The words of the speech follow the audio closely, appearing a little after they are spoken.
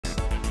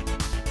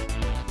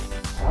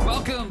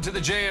Welcome to the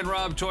Jay and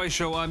Rob Toy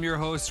Show. I'm your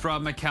host,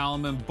 Rob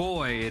McCallum, and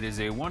boy, it is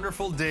a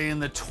wonderful day in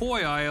the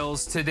toy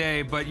aisles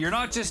today. But you're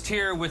not just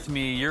here with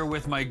me, you're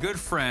with my good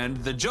friend,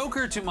 the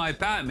Joker to my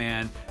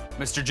Batman,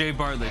 Mr. Jay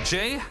Bartlett.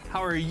 Jay,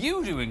 how are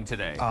you doing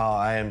today? Oh,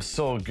 I am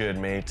so good,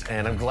 mate,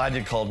 and I'm glad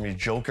you called me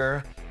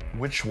Joker.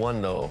 Which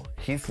one, though?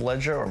 Heath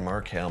Ledger or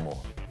Mark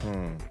Hamill?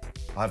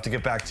 I'll have to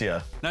get back to you.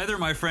 Neither,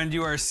 my friend.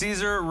 You are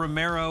Cesar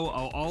Romero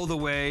all the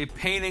way,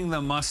 painting the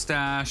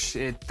mustache.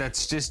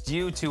 That's just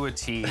you to a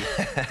T.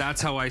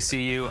 That's how I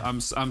see you. I'm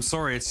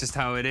sorry, it's just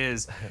how it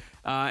is.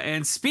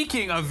 And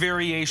speaking of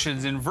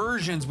variations and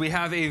versions, we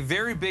have a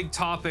very big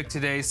topic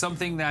today,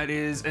 something that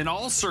is in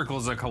all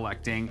circles of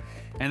collecting,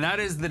 and that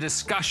is the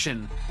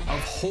discussion of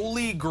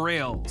Holy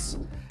Grails.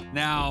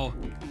 Now,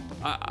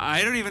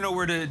 I don't even know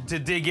where to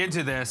dig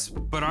into this,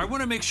 but I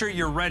want to make sure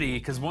you're ready,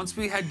 because once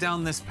we head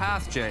down this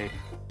path, Jay,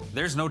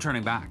 there's no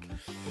turning back.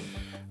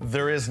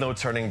 There is no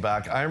turning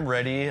back. I'm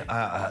ready.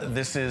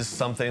 This is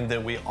something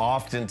that we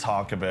often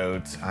talk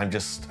about.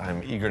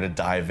 I'm eager to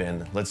dive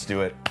in. Let's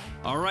do it.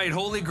 All right,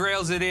 Holy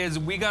Grails it is.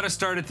 We got to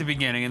start at the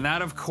beginning, and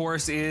that, of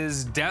course,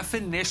 is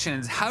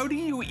definitions. How do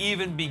you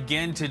even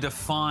begin to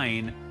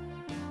define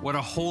what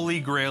a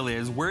Holy Grail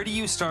is? Where do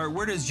you start?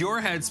 Where does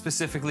your head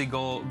specifically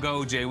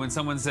go, Jay, when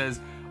someone says,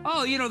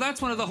 oh, you know,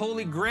 that's one of the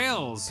Holy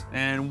Grails?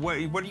 And what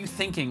are you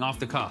thinking off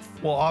the cuff?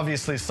 Well,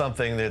 obviously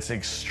something that's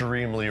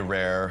extremely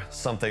rare,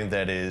 something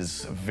that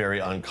is very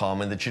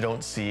uncommon, that you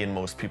don't see in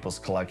most people's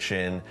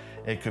collection.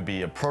 It could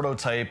be a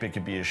prototype, it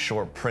could be a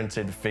short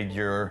printed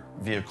figure,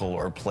 vehicle,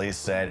 or play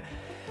set.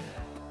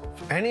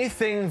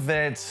 Anything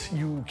that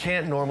you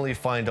can't normally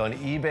find on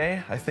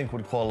eBay, I think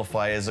would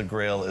qualify as a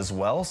grail as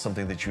well.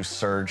 Something that you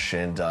search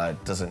and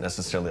doesn't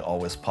necessarily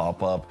always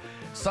pop up.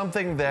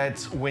 Something that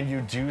when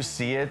you do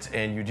see it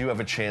and you do have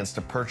a chance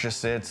to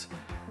purchase it,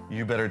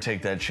 you better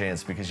take that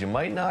chance, because you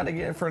might not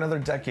again for another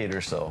decade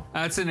or so.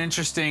 That's an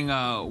interesting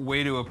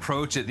way to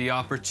approach it, the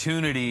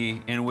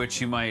opportunity in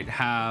which you might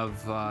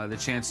have the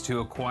chance to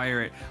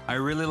acquire it. I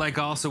really like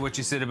also what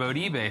you said about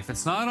eBay. If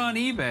it's not on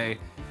eBay,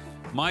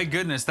 my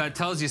goodness, that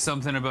tells you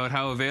something about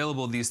how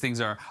available these things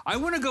are. I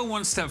want to go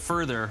one step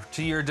further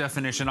to your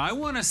definition. I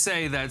want to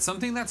say that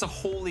something that's a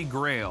Holy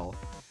Grail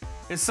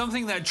is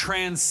something that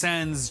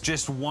transcends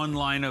just one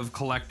line of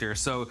collector.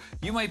 So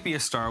you might be a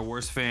Star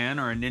Wars fan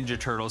or a Ninja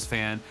Turtles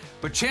fan,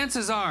 but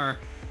chances are,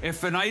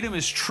 if an item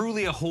is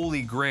truly a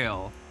Holy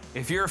Grail,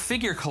 if you're a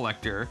figure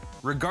collector,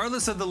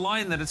 regardless of the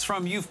line that it's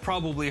from, you've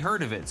probably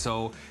heard of it.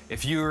 So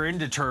if you're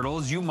into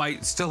Turtles, you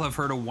might still have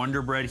heard of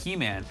Wonder Bread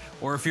He-Man.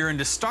 Or if you're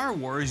into Star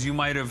Wars, you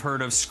might have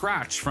heard of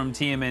Scratch from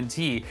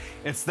TMNT.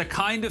 It's the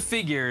kind of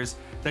figures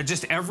that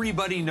just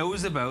everybody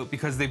knows about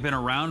because they've been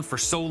around for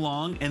so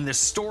long, and the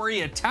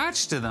story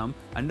attached to them,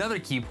 another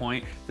key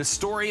point, the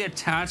story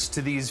attached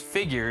to these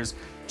figures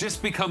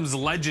just becomes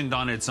legend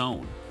on its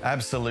own.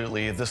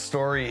 Absolutely. The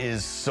story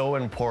is so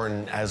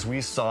important, as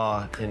we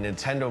saw in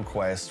Nintendo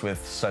Quest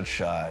with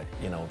such,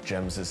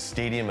 gems as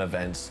stadium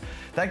events.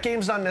 That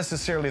game's not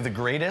necessarily the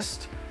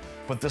greatest,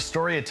 but the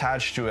story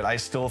attached to it, I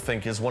still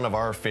think, is one of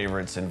our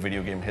favorites in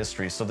video game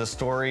history. So the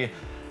story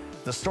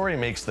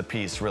makes the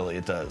piece, really,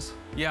 it does.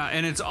 Yeah,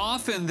 and it's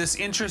often this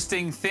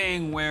interesting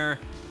thing where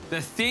the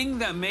thing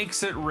that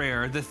makes it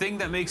rare, the thing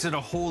that makes it a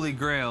Holy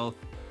Grail,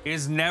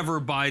 is never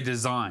by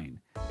design.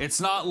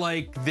 It's not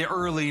like the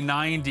early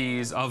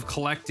 90s of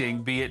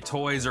collecting, be it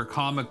toys or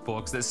comic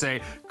books, that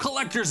say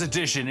collector's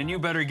edition and you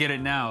better get it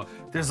now.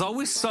 There's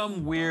always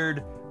some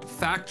weird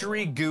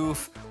factory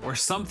goof or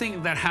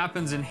something that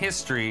happens in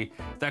history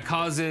that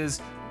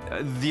causes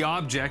the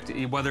object,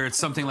 whether it's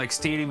something like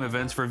stadium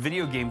events for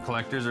video game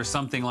collectors or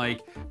something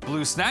like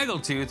Blue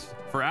Snaggletooth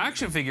for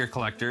action figure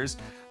collectors,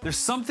 there's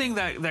something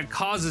that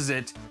causes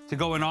it to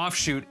go an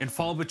offshoot and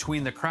fall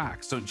between the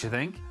cracks, don't you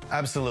think?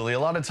 Absolutely. A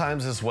lot of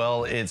times as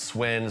well, it's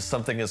when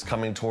something is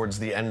coming towards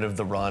the end of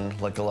the run,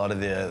 like a lot of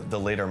the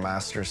later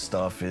Master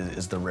stuff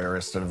is the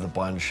rarest out of the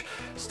bunch,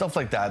 stuff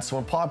like that. So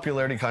when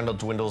popularity kind of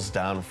dwindles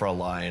down for a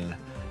line,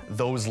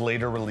 those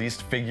later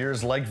released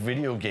figures, like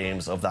video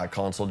games of that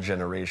console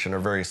generation, are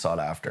very sought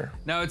after.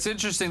 Now, it's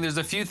interesting. There's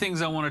a few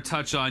things I want to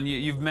touch on.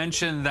 You've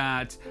mentioned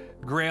that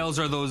grails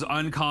are those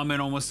uncommon,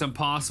 almost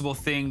impossible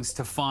things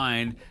to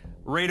find.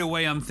 Right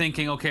away, I'm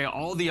thinking, okay,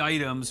 all the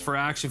items for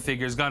action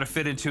figures got to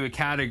fit into a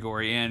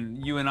category. And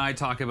you and I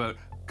talk about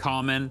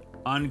common,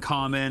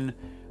 uncommon,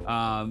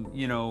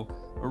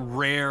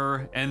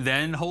 rare, and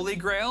then Holy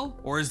Grail?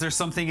 Or is there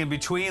something in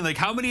between? Like,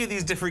 how many of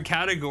these different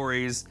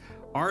categories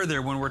are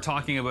there when we're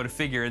talking about a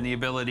figure and the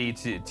ability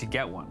to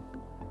get one?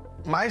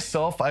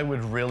 Myself, I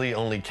would really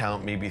only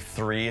count maybe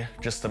 3,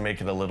 just to make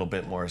it a little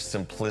bit more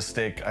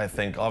simplistic. I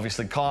think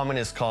obviously common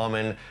is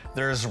common.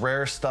 There's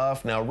rare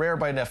stuff. Now, rare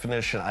by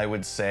definition, I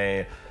would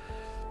say,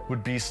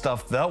 would be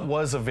stuff that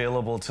was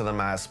available to the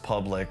mass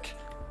public.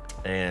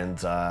 And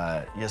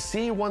you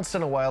see once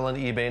in a while on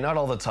eBay, not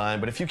all the time,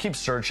 but if you keep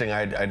searching,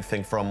 I'd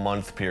think for a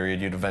month period,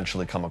 you'd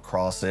eventually come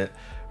across it.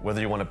 Whether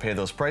you want to pay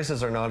those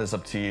prices or not is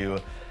up to you.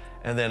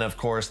 And then, of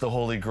course, the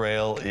Holy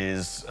Grail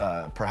is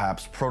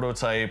perhaps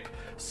prototype,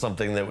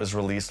 something that was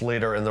released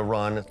later in the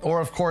run,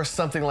 or of course,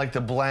 something like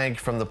the blank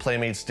from the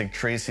Playmates Dick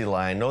Tracy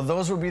line. No,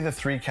 those would be the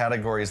three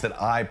categories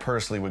that I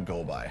personally would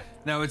go by.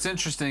 Now, it's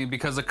interesting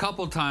because a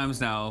couple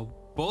times now,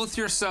 both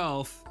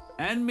yourself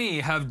and me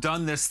have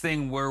done this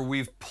thing where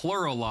we've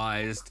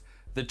pluralized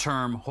the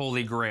term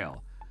Holy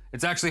Grail.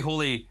 It's actually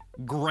Holy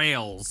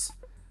Grails.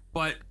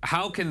 But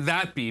how can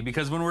that be?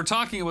 Because when we're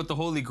talking about the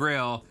Holy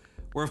Grail,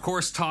 we're of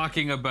course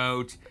talking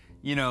about,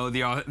 you know,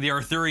 the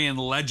Arthurian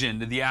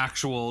legend, the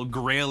actual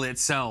Grail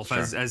itself, sure,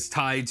 as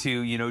tied to,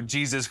 you know,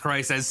 Jesus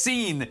Christ, as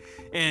seen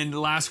in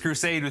Last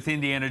Crusade with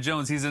Indiana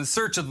Jones. He's in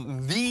search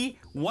of the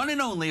one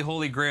and only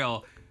Holy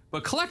Grail.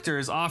 But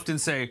collectors often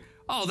say,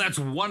 oh, that's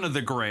one of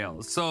the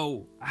Grails.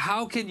 So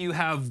how can you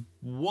have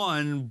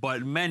one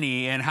but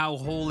many, and how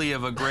holy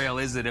of a Grail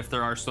is it if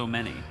there are so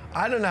many?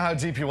 I don't know how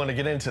deep you want to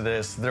get into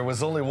this. There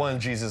was only one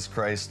Jesus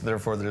Christ,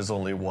 therefore there's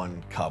only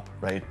one cup,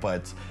 right?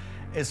 But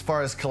as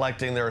far as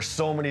collecting, there are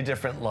so many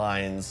different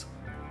lines,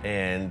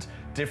 and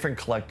different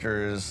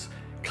collectors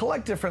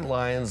collect different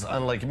lines.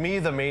 Unlike me,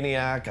 the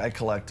maniac, I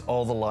collect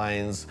all the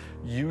lines.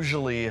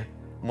 Usually,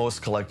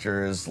 most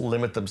collectors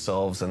limit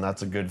themselves, and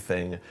that's a good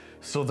thing.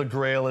 So the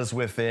Grail is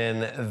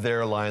within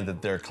their line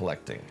that they're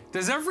collecting.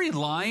 Does every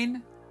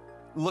line,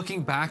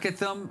 looking back at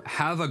them,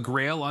 have a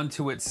Grail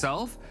unto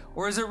itself?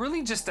 Or is it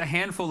really just a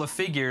handful of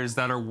figures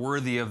that are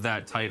worthy of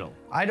that title?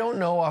 I don't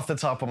know off the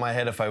top of my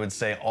head if I would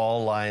say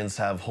all lines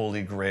have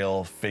Holy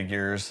Grail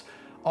figures.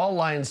 All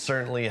lines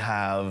certainly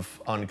have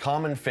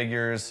uncommon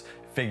figures,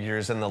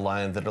 figures in the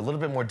line that are a little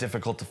bit more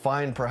difficult to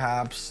find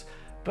perhaps,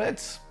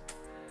 but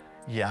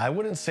yeah, I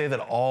wouldn't say that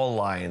all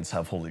lines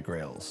have Holy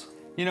Grails.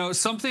 You know,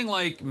 something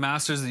like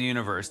Masters of the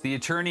Universe, the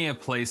Eternia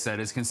playset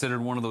is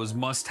considered one of those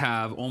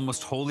must-have,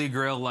 almost Holy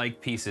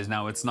Grail-like pieces.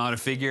 Now, it's not a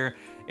figure,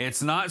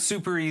 it's not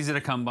super easy to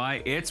come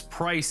by, it's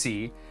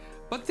pricey,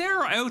 but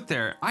they're out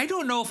there. I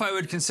don't know if I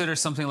would consider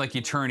something like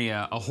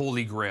Eternia a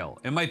Holy Grail.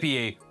 It might be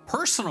a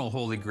personal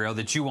Holy Grail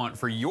that you want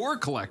for your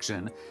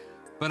collection,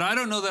 but I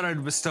don't know that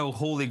I'd bestow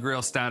Holy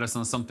Grail status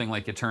on something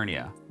like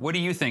Eternia. What do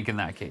you think in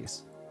that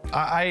case?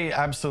 I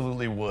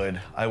absolutely would.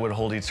 I would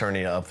hold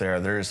Eternia up there.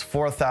 There's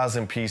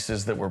 4,000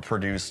 pieces that were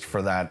produced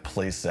for that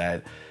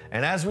playset.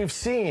 And as we've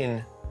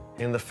seen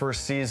in the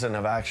first season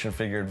of Action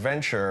Figure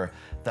Adventure,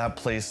 that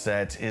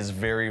playset is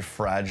very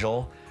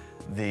fragile.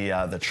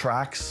 The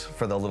tracks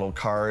for the little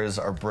cars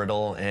are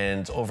brittle,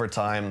 and over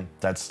time,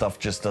 that stuff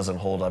just doesn't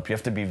hold up. You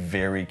have to be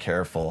very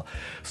careful.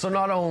 So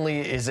not only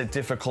is it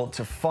difficult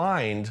to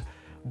find,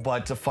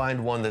 but to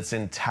find one that's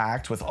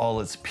intact with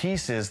all its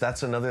pieces,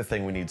 that's another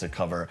thing we need to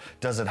cover.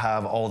 Does it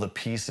have all the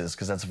pieces?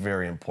 Because that's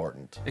very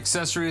important.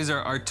 Accessories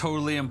are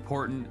totally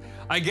important.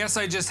 I guess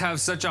I just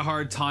have such a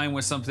hard time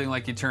with something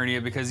like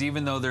Eternia, because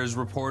even though there's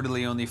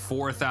reportedly only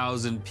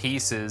 4,000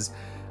 pieces,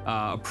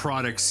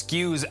 product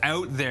SKUs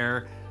out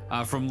there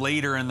from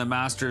later in the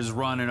Masters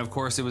run, and of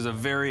course it was a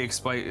very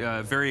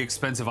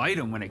expensive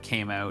item when it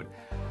came out,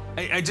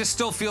 I just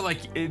still feel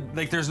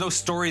like there's no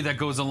story that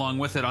goes along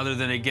with it other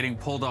than it getting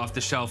pulled off the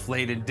shelf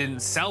late and didn't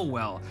sell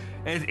well.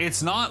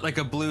 It's not like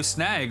a Blue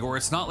Snag, or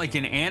it's not like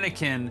an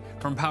Anakin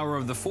from Power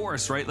of the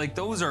Force, right? Like,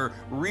 those are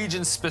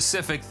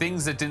region-specific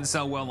things that didn't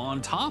sell well on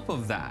top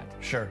of that.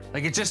 Sure.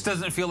 Like, it just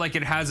doesn't feel like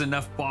it has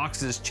enough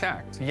boxes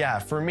checked. Yeah,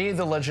 for me,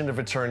 the Legend of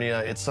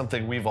Eternia, it's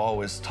something we've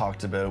always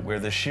talked about, where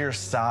the sheer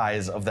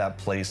size of that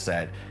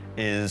playset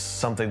is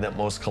something that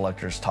most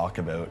collectors talk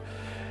about.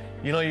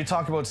 You know, you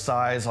talk about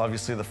size,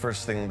 obviously the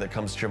first thing that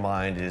comes to your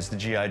mind is the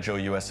G.I. Joe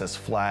USS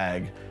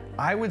Flag.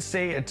 I would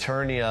say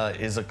Eternia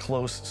is a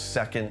close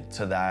second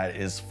to that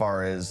as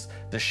far as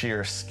the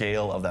sheer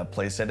scale of that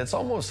playset. It's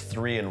almost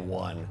 3 in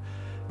 1.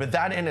 But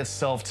that in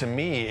itself, to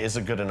me, is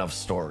a good enough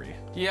story.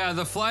 Yeah,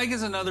 the Flag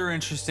is another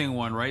interesting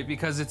one, right?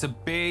 Because it's a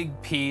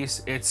big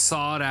piece, it's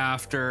sought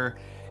after.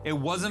 It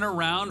wasn't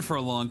around for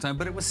a long time,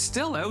 but it was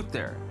still out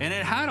there. And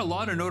it had a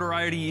lot of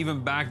notoriety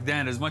even back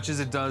then, as much as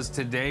it does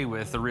today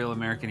with the Real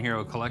American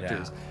Hero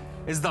collectors.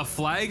 Yeah. Is the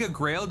Flag a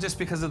Grail just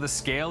because of the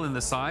scale and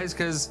the size?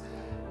 Because,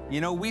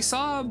 you know, we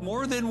saw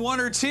more than one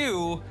or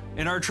two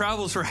in our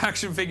travels for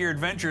Action Figure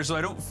Adventure, so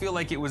I don't feel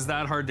like it was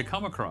that hard to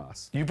come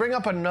across. You bring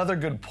up another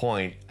good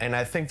point, and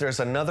I think there's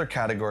another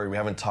category we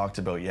haven't talked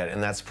about yet,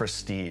 and that's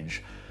prestige.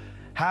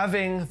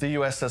 Having the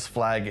USS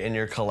Flag in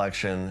your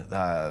collection,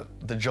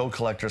 the Joe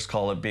collectors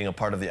call it being a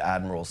part of the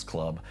Admirals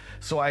Club.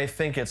 So I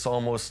think it's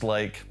almost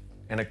like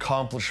an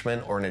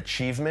accomplishment or an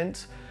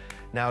achievement.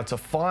 Now, to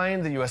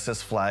find the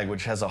USS Flag,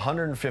 which has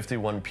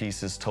 151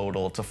 pieces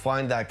total, to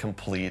find that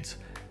complete,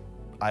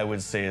 I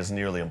would say is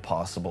nearly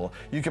impossible.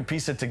 You can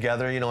piece it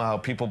together, you know how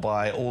people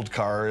buy old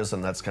cars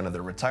and that's kind of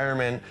their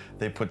retirement.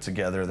 They put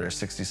together their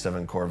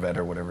 67 Corvette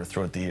or whatever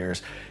throughout the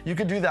years. You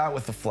could do that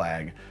with the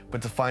Flag,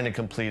 but to find it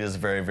complete is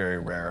very, very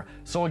rare.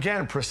 So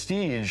again,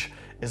 prestige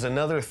is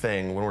another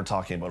thing when we're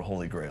talking about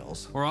Holy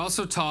Grails. We're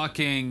also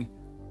talking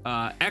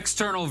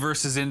external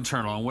versus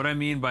internal. And what I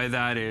mean by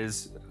that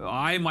is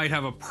I might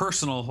have a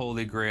personal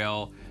Holy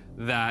Grail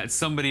that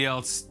somebody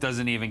else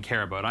doesn't even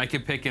care about. I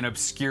could pick an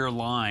obscure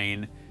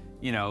line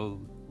you know,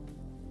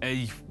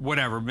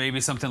 whatever,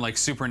 maybe something like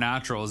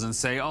Supernaturals and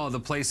say, oh, the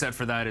playset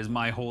for that is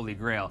my Holy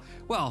Grail.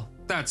 Well,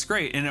 that's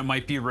great, and it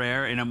might be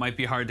rare, and it might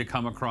be hard to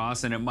come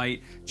across, and it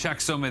might check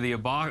so many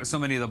of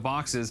the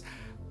boxes.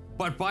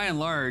 But by and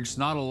large,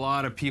 not a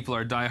lot of people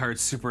are diehard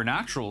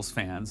Supernaturals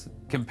fans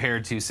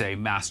compared to, say,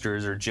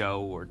 Masters or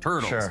Joe or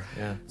Turtles. Sure,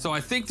 yeah. So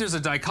I think there's a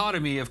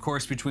dichotomy, of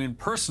course, between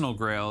personal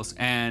grails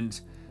and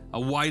a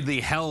widely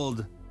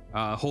held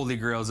Holy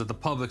Grails that the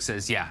public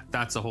says, yeah,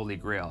 that's a Holy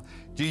Grail.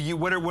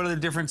 What are the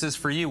differences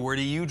for you? Where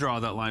do you draw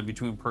that line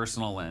between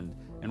personal and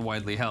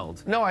widely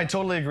held? No, I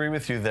totally agree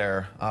with you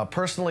there.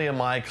 Personally, in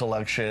my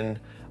collection,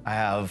 I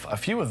have a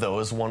few of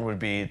those. One would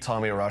be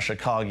Tommy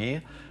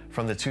Arashikage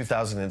from the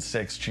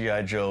 2006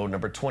 G.I. Joe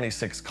number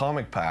 26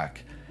 comic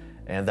pack.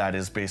 And that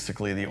is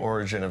basically the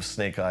origin of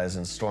Snake Eyes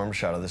and Storm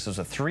Shadow. This is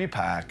a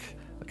 3-pack.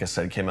 Like I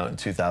said, came out in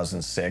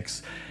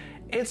 2006.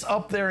 It's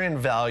up there in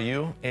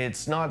value.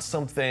 It's not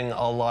something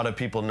a lot of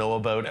people know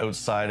about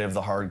outside of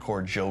the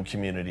hardcore Joe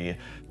community.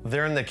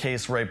 They're in the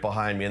case right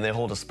behind me, and they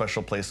hold a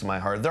special place in my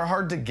heart. They're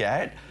hard to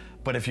get,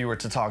 but if you were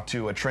to talk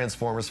to a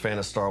Transformers fan,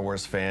 a Star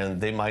Wars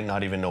fan, they might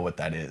not even know what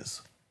that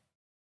is.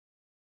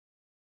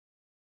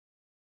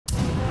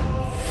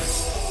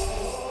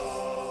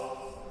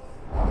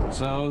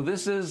 So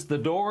this is the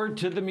door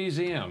to the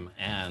museum,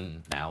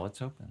 and now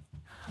it's open.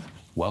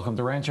 Welcome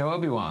to Rancho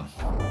Obi-Wan.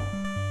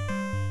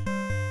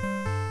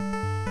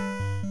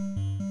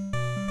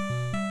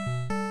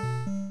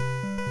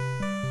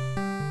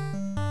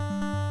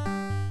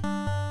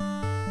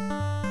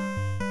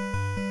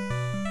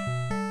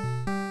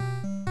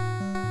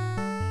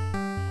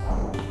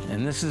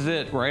 And this is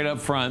it right up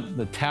front,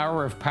 the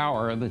Tower of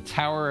Power, the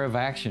Tower of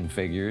action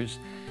figures,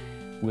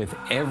 with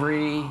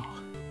every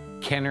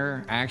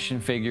Kenner action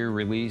figure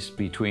released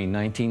between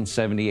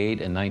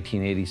 1978 and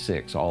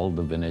 1986, all of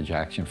the vintage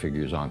action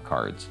figures on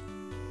cards.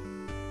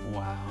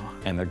 Wow.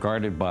 And they're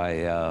guarded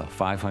by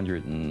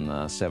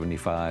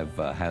 575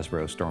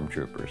 Hasbro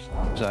Stormtroopers.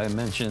 As I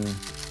mentioned,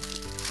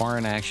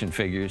 foreign action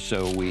figures,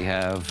 so we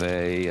have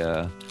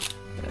an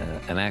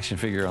action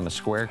figure on a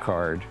square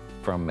card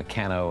from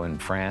Meccano in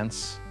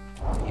France.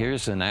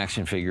 Here's an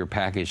action figure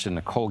packaged in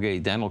a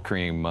Colgate dental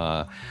cream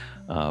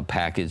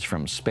package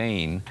from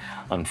Spain.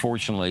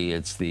 Unfortunately,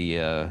 it's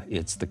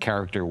the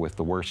character with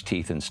the worst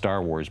teeth in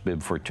Star Wars,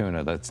 Bib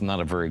Fortuna. That's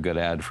not a very good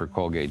ad for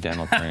Colgate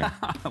dental cream.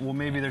 Well,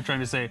 maybe they're trying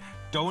to say,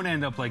 don't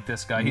end up like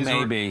this guy.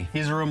 Maybe.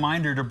 He's a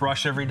reminder to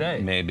brush every day.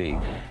 Maybe.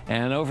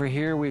 And over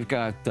here, we've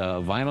got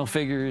vinyl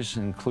figures,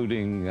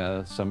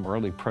 including some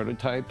early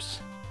prototypes,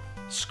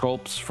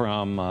 sculpts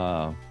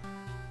from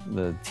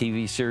the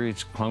TV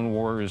series Clone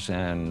Wars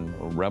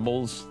and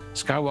Rebels,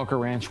 Skywalker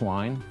Ranch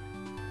wine,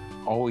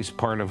 always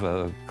part of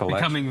a collection.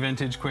 Becoming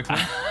vintage quickly.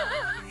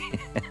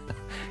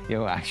 You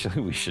know,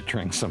 actually, we should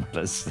drink some of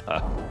this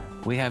stuff.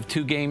 We have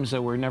 2 games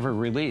that were never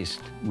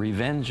released.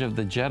 Revenge of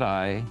the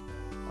Jedi.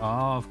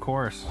 Oh, of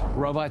course.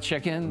 Robot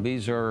Chicken.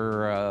 These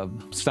are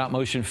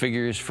stop-motion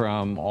figures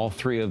from all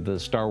 3 of the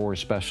Star Wars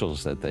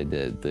specials that they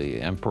did,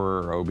 the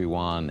Emperor,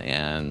 Obi-Wan,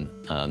 and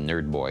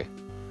Nerd Boy.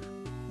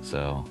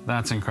 So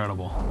that's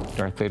incredible.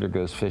 Darth Vader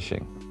goes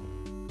fishing.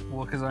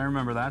 Well, because I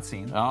remember that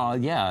scene.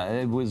 Yeah,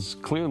 it was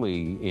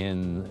clearly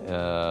in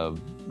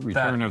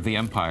Return of the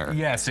Empire.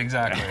 Yes,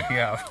 exactly,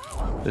 yeah.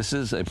 This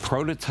is a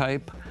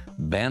prototype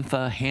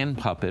Bantha hand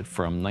puppet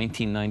from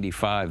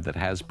 1995 that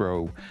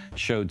Hasbro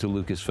showed to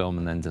Lucasfilm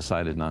and then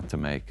decided not to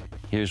make.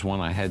 Here's one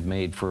I had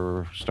made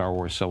for Star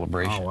Wars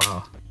Celebration. Oh,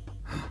 wow.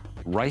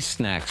 Rice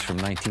Snacks from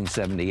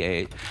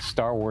 1978,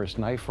 Star Wars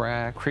knife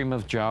rack, cream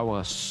of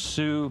Jawa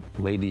soup,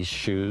 ladies'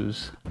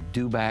 shoes,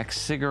 Dewback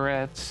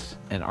cigarettes,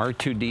 an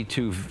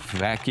R2-D2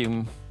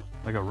 vacuum.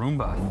 Like a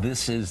Roomba.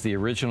 This is the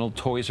original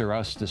Toys R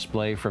Us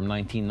display from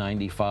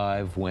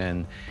 1995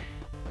 when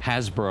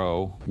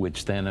Hasbro,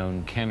 which then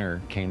owned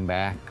Kenner, came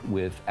back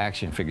with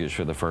action figures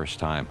for the first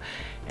time.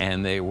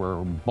 And they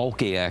were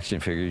bulky action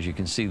figures. You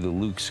can see the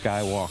Luke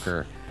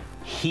Skywalker,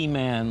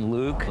 He-Man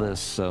Luke,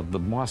 this the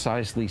Mos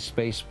Eisley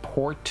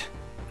Spaceport,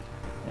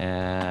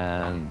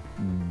 and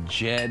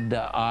Jed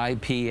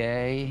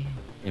IPA,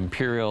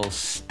 Imperial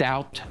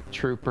Stout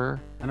Trooper.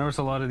 I notice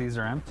a lot of these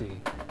are empty.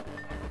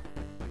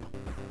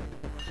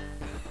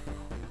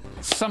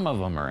 Some of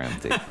them are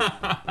empty.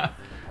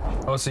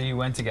 Oh, so you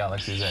went to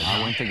Galaxy's Edge?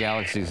 I went to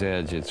Galaxy's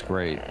Edge. It's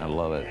great. I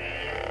love it.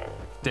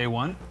 Day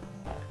one?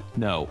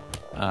 No.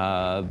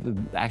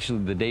 Actually,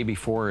 the day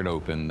before it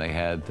opened, they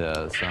had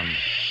some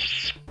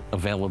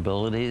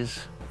availabilities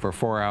for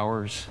 4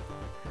 hours.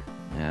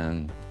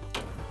 And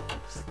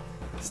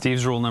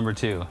Steve's rule number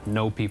 2,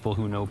 know people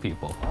who know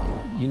people.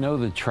 You know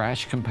the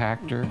trash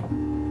compactor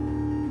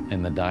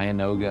and the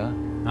Dianoga?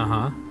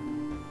 Uh-huh.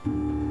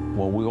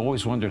 Well, we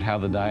always wondered how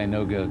the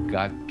Dianoga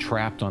got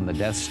trapped on the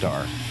Death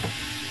Star.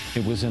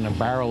 It was in a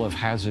barrel of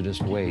hazardous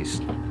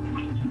waste.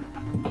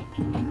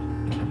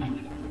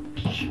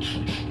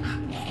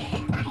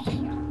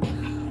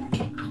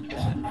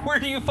 Where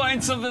do you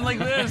find something like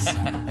this?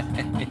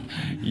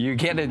 You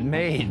get it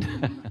made.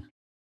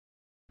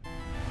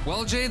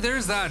 Well, Jay,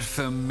 there's that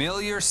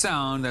familiar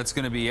sound that's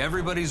going to be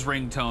everybody's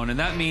ringtone, and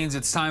that means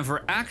it's time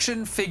for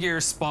Action Figure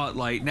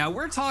Spotlight. Now,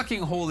 we're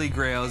talking Holy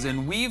Grails,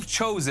 and we've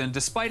chosen,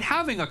 despite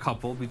having a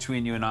couple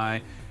between you and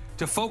I,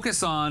 to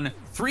focus on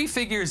 3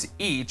 figures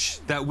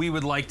each that we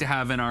would like to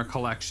have in our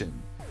collection.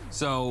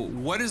 So,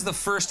 what is the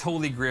first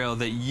Holy Grail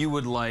that you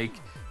would like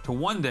to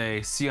one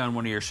day see on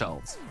one of your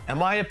shelves? In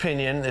my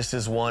opinion, this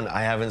is one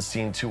I haven't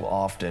seen too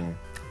often.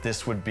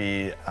 This would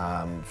be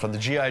from the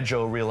G.I.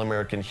 Joe Real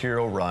American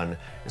Hero run.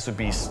 This would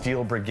be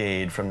Steel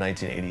Brigade from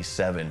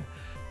 1987.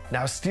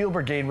 Now, Steel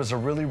Brigade was a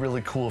really,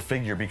 really cool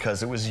figure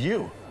because it was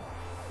you.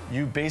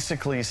 You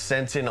basically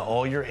sent in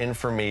all your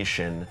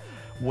information,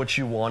 what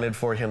you wanted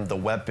for him, the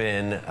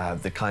weapon,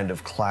 the kind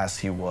of class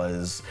he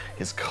was,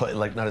 his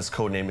not his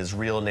code name, his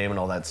real name and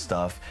all that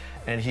stuff,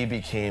 and he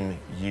became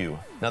you.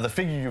 Now, the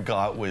figure you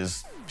got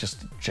was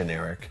just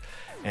generic.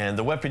 And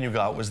the weapon you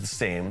got was the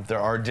same. There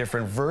are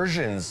different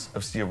versions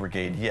of Steel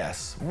Brigade,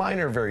 yes,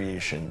 minor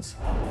variations.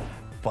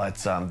 But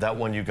that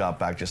one you got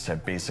back just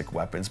had basic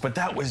weapons. But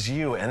that was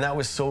you, and that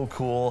was so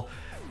cool.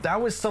 That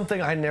was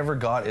something I never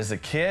got as a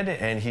kid,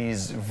 and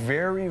he's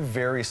very,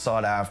 very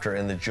sought after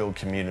in the Joe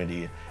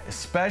community,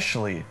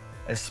 especially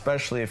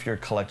if you're a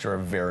collector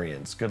of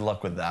variants. Good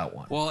luck with that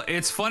one. Well,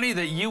 it's funny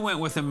that you went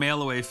with a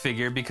mail-away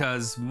figure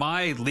because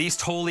my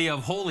least holy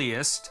of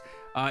holiest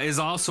is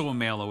also a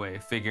mail-away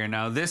figure.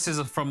 Now, this is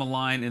from a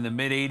line in the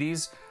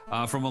mid-'80s,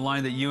 from a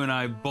line that you and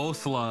I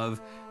both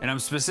love, and I'm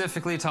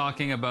specifically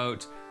talking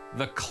about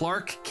the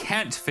Clark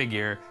Kent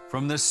figure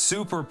from the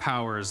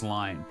Superpowers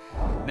line.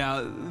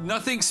 Now,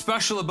 nothing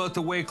special about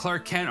the way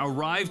Clark Kent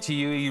arrived to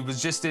you. He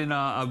was just in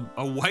a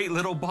white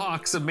little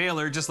box, a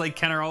mailer, just like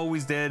Kenner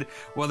always did,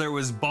 whether it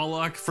was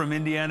Bullock from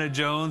Indiana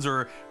Jones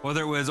or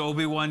whether it was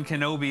Obi-Wan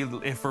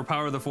Kenobi for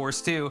Power of the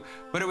Force 2,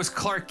 but it was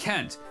Clark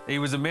Kent. He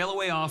was a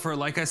mail-away offer,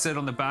 like I said,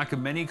 on the back of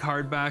many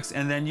card backs,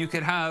 and then you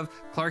could have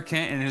Clark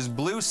Kent in his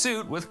blue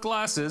suit with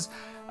glasses,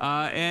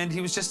 and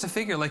he was just a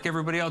figure like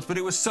everybody else, but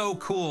it was so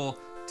cool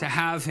to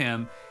have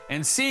him.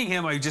 And seeing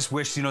him, I just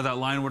wish, you know, that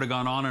line would have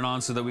gone on and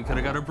on so that we could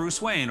have got a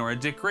Bruce Wayne or a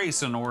Dick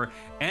Grayson or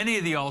any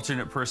of the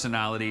alternate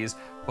personalities.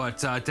 But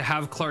to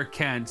have Clark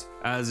Kent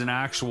as an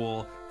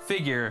actual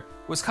figure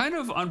was kind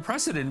of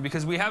unprecedented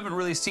because we haven't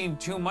really seen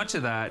too much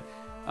of that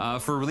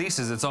for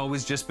releases. It's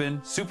always just been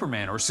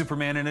Superman or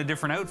Superman in a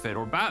different outfit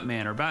or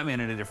Batman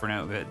in a different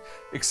outfit,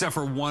 except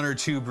for 1 or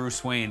 2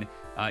 Bruce Wayne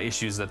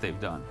issues that they've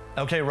done.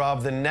 Okay,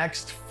 Rob, the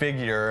next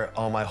figure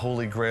on my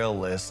Holy Grail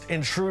list,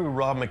 in true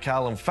Rob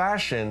McCallum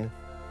fashion,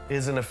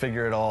 isn't a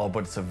figure at all,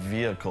 but it's a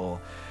vehicle.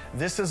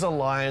 This is a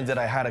line that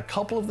I had a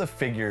couple of the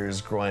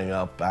figures growing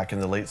up back in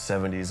the late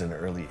 70s and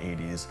early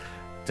 80s.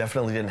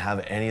 Definitely didn't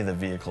have any of the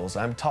vehicles.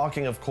 I'm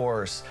talking, of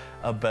course,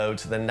 about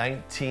the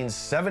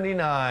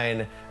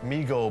 1979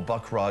 Mego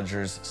Buck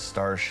Rogers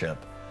Starship.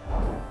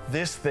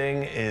 This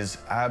thing is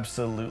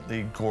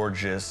absolutely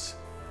gorgeous.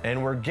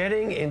 And we're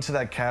getting into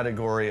that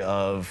category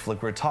of,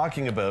 like we're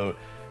talking about,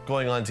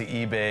 going onto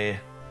eBay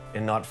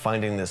and not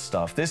finding this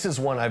stuff. This is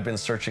one I've been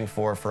searching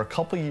for a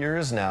couple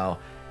years now.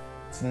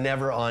 It's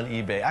never on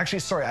eBay. Actually,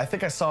 sorry, I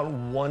think I saw it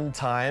one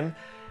time.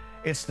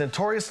 It's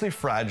notoriously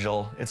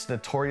fragile. It's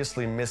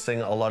notoriously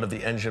missing a lot of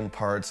the engine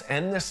parts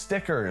and the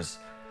stickers.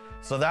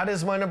 So that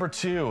is my number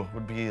 2,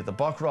 would be the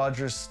Buck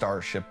Rogers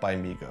Starship by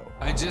Mego.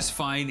 I just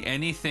find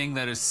anything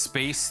that is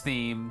space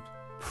themed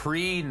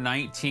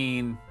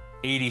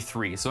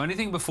pre-1983, so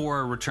anything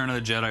before Return of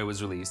the Jedi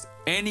was released,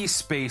 any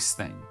space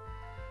thing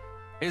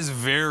is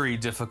very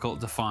difficult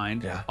to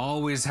find. Yeah.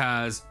 Always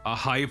has a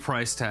high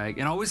price tag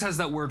and always has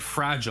that word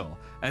fragile,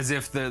 as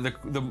if the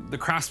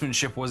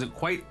craftsmanship wasn't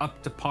quite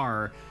up to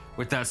par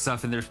with that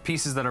stuff, and there's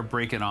pieces that are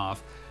breaking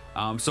off.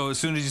 So as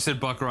soon as you said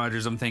Buck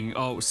Rogers, I'm thinking,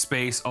 oh,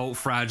 space, oh,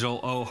 fragile,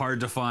 oh,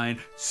 hard to find,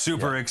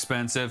 super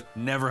expensive,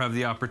 never have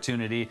the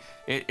opportunity.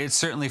 It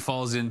certainly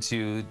falls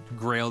into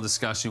Grail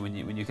discussion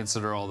when you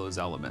consider all those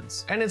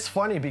elements. And it's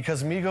funny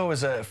because Mego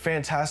is a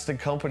fantastic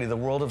company, the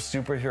World of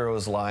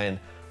Superheroes line.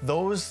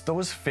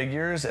 Those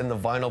figures and the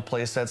vinyl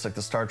playsets like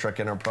the Star Trek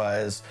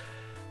Enterprise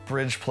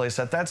bridge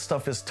playset, that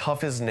stuff is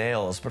tough as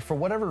nails. But for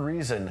whatever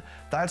reason,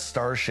 that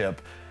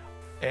Starship,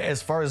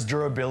 as far as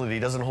durability,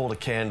 doesn't hold a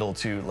candle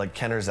to like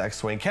Kenner's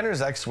X-Wing.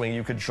 Kenner's X-Wing,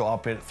 you could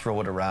drop it,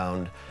 throw it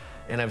around.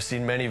 And I've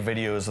seen many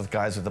videos with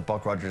guys with the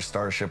Buck Rogers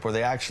Starship where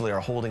they actually are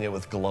holding it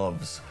with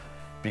gloves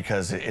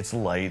because it's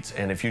light,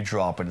 and if you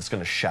drop it, it's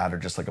gonna shatter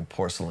just like a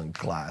porcelain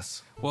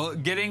glass. Well,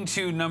 getting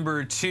to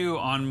number 2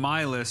 on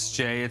my list,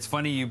 Jay, it's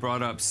funny you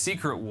brought up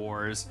Secret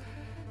Wars,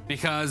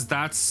 because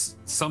that's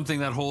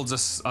something that holds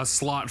a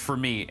slot for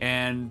me.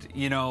 And,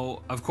 you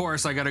know, of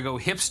course, I gotta go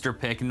hipster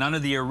pick. None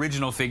of the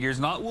original figures,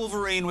 not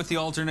Wolverine with the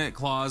alternate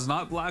claws,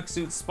 not Black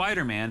Suit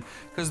Spider-Man,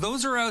 because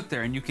those are out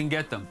there and you can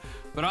get them.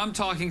 But I'm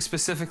talking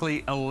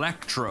specifically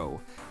Electro.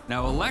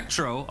 Now,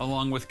 Electro,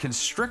 along with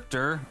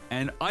Constrictor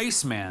and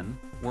Iceman,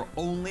 were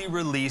only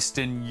released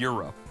in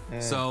Europe.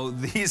 So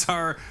these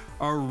are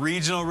a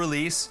regional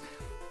release.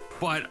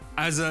 But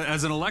as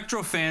an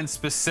Electro fan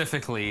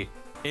specifically,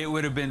 it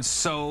would have been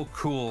so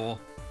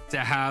cool to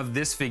have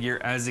this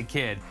figure as a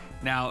kid.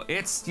 Now,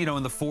 it's, you know,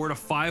 in the $400 to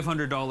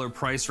 $500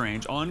 price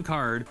range on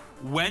card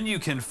when you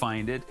can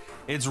find it.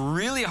 It's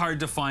really hard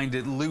to find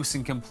it loose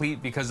and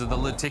complete because of the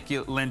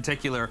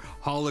lenticular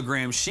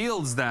hologram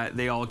shields that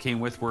they all came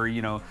with, where,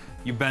 you know,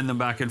 you bend them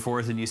back and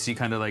forth and you see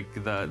kind of like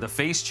the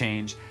face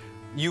change.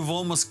 You've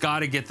almost got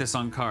to get this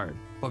on card.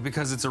 But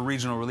because it's a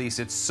regional release,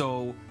 it's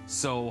so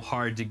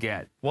hard to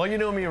get. Well, you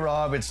know me,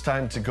 Rob, it's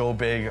time to go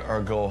big or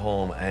go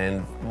home.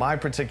 And my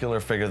particular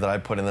figure that I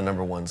put in the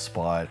 #1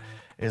 spot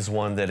is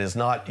one that is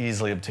not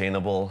easily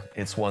obtainable.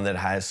 It's one that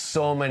has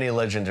so many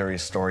legendary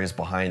stories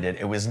behind it.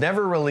 It was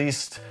never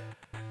released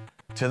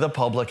to the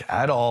public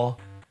at all.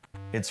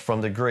 It's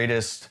from the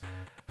greatest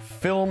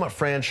film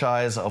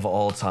franchise of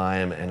all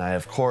time. And I,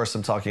 of course,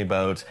 am talking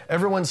about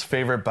everyone's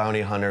favorite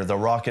bounty hunter, the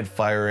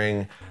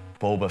rocket-firing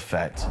Boba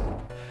Fett.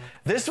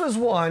 This was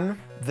one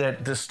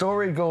that the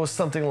story goes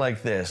something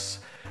like this.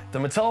 The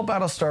Mattel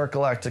Battlestar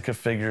Galactica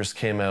figures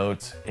came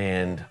out,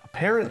 and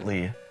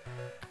apparently,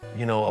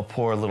 you know, a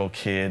poor little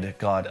kid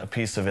got a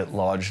piece of it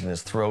lodged in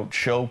his throat,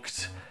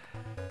 choked,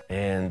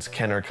 and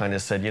Kenner kind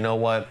of said, you know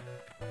what?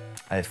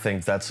 I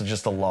think that's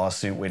just a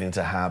lawsuit waiting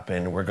to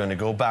happen. We're going to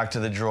go back to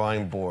the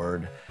drawing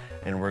board,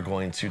 and we're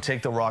going to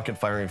take the rocket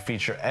firing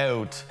feature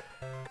out,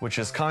 which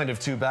is kind of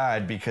too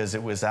bad because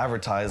it was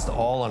advertised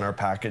all on our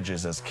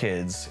packages as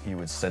kids. You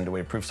would send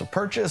away proofs of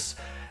purchase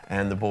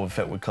and the Boba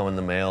Fett would come in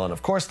the mail. And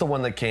of course, the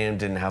one that came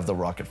didn't have the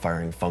rocket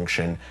firing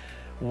function.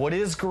 What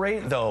is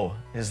great though,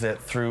 is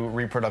that through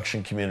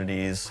reproduction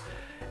communities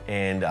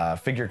and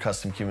figure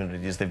custom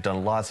communities, they've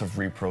done lots of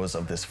repros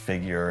of this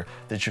figure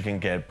that you can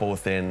get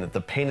both in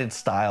the painted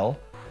style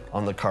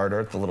on the card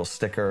art, the little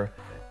sticker,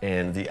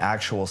 and the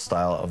actual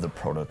style of the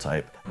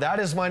prototype. That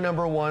is my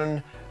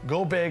 #1.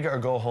 Go big or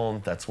go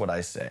home, that's what I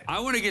say.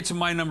 I want to get to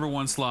my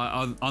 #1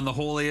 slot on the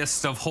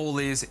holiest of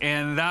holies,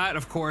 and that,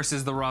 of course,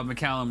 is the Rob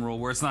McCallum rule,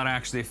 where it's not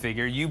actually a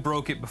figure. You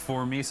broke it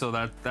before me, so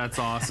that's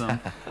awesome.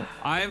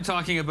 I am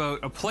talking about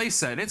a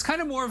playset. It's kind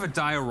of more of a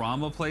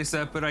diorama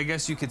playset, but I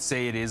guess you could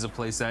say it is a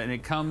playset, and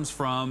it comes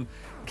from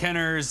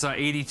Kenner's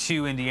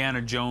 82 Indiana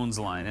Jones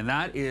line, and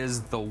that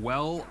is the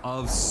Well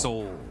of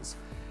Souls.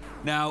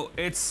 Now,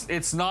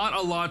 it's not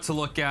a lot to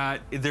look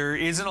at. There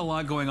isn't a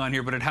lot going on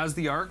here, but it has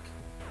the Ark.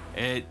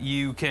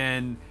 You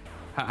can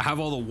have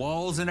all the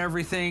walls and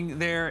everything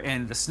there,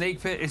 and the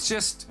snake pit. It's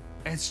just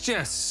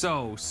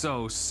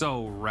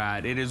so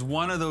rad. It is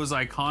one of those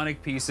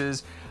iconic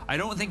pieces. I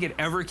don't think it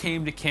ever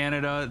came to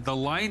Canada. The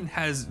line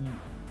has,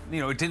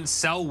 you know, it didn't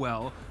sell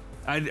well.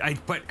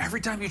 But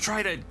every time you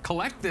try to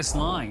collect this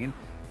line,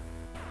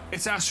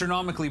 it's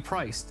astronomically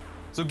priced.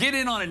 So get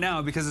in on it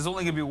now because it's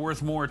only gonna be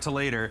worth more to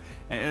later.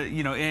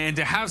 You know, and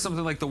to have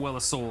something like the Well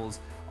of Souls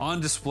on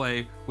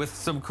display with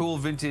some cool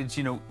vintage,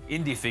 you know,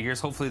 indie figures.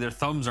 Hopefully their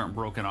thumbs aren't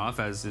broken off,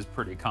 as is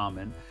pretty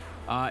common.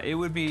 It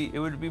would be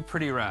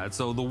pretty rad.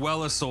 So the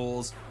Well of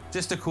Souls,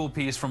 just a cool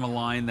piece from a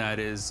line that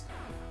is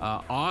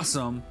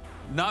awesome,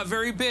 not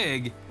very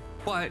big,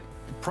 but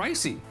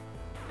pricey.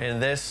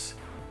 And this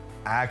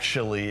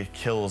actually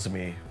kills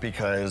me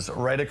because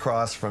right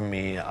across from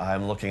me,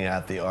 I'm looking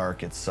at the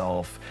Ark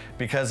itself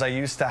because I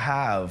used to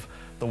have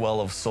the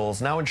Well of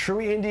Souls. Now in true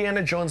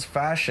Indiana Jones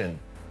fashion,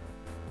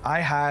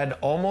 I had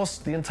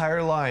almost the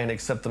entire line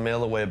except the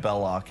Mail Away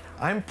Belloc.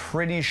 I'm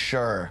pretty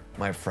sure,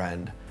 my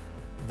friend,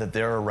 that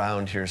they're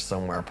around here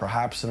somewhere,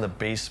 perhaps in the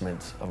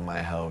basement of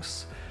my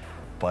house.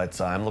 But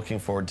I'm looking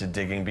forward to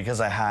digging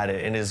because I had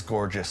it and it is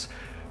gorgeous.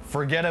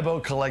 Forget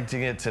about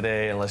collecting it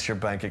today unless your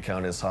bank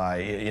account is high.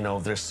 You know,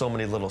 there's so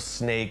many little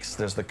snakes.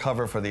 There's the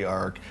cover for the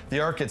Ark. The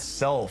Ark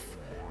itself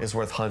is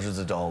worth hundreds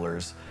of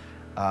dollars.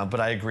 But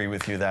I agree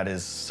with you, that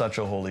is such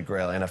a holy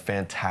grail and a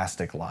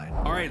fantastic line.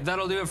 All right,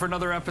 that'll do it for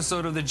another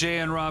episode of the Jay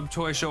and Rob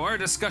Toy Show, our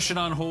discussion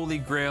on holy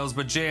grails.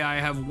 But Jay, I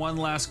have one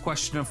last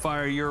question to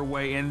fire your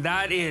way, and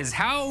that is,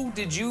 how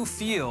did you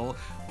feel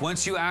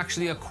once you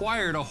actually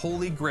acquired a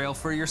holy grail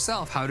for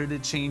yourself? How did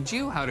it change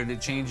you? How did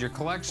it change your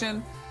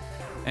collection?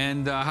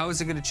 And how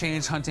is it going to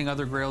change hunting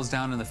other grails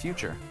down in the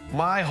future?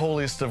 My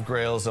holiest of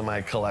grails in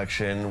my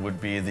collection would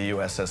be the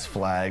USS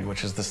Flag,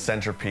 which is the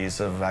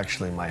centerpiece of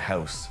actually my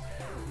house.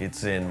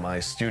 It's in my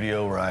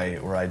studio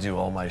where I do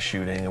all my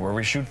shooting and where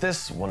we shoot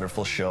this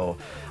wonderful show.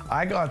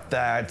 I got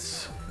that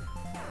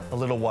a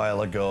little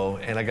while ago,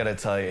 and I gotta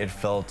tell you, it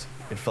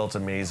felt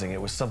amazing.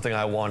 It was something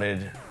I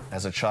wanted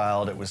as a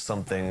child. It was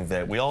something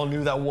that we all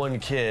knew that one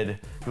kid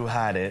who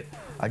had it.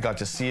 I got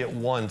to see it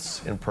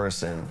once in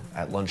person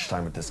at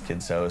lunchtime at this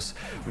kid's house.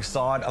 We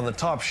saw it on the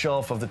top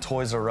shelf of the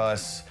Toys R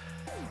Us,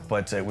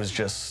 but it was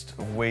just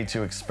way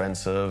too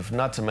expensive.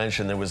 Not to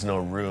mention there was no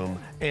room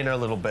in our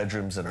little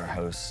bedrooms in our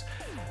house.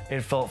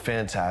 It felt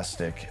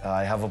fantastic.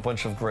 I have a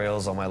bunch of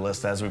grails on my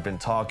list as we've been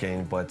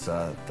talking, but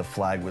the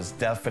Flag was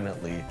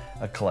definitely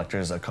a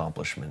collector's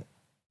accomplishment.